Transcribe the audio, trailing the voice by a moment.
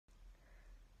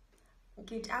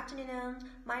Good afternoon.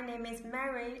 My name is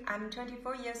Mary. I'm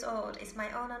 24 years old. It's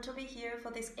my honor to be here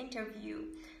for this interview.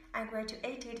 I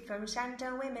graduated from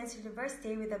Shandong Women's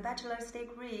University with a bachelor's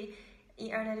degree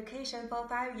in early education for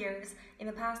 5 years. In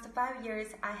the past 5 years,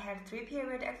 I had 3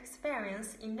 periods of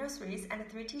experience in nurseries and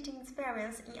 3 teaching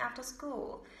experience in after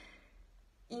school.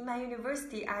 In my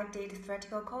university, I did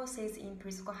theoretical courses in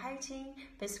preschool hygiene,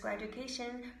 preschool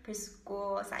education,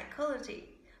 preschool psychology.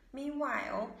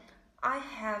 Meanwhile, I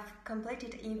have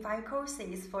completed in 5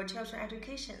 courses for children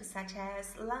education such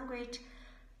as language,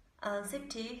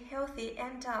 safety, healthy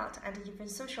and art, and even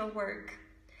social work.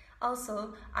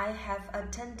 Also, I have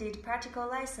attended practical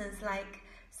lessons like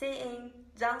singing,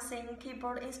 dancing,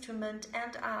 keyboard instrument,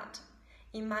 and art.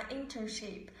 In my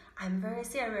internship, I'm very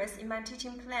serious in my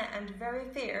teaching plan and very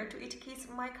fair to each kids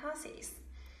in my classes.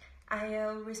 I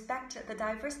respect the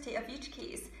diversity of each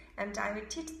case and I will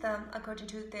teach them according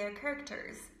to their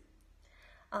characters.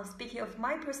 Speaking of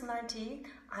my personality,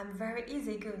 I'm very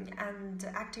easygoing and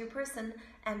active person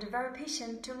and very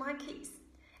patient to my kids.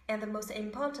 And the most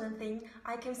important thing,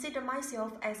 I consider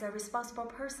myself as a responsible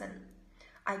person.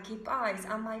 I keep eyes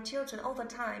on my children all the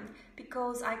time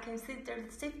because I consider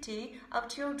the safety of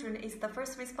children is the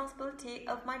first responsibility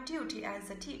of my duty as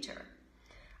a teacher.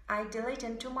 I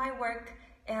diligent to my work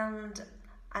and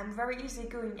I'm very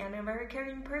easygoing and a very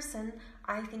caring person.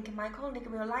 I think my colleague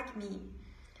will like me.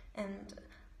 And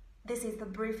this is the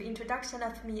brief introduction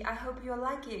of me. I hope you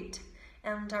like it.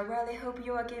 And I really hope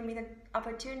you will give me the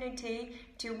opportunity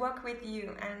to work with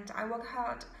you. And I work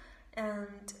hard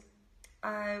and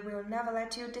I will never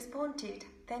let you disappointed.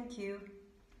 Thank you.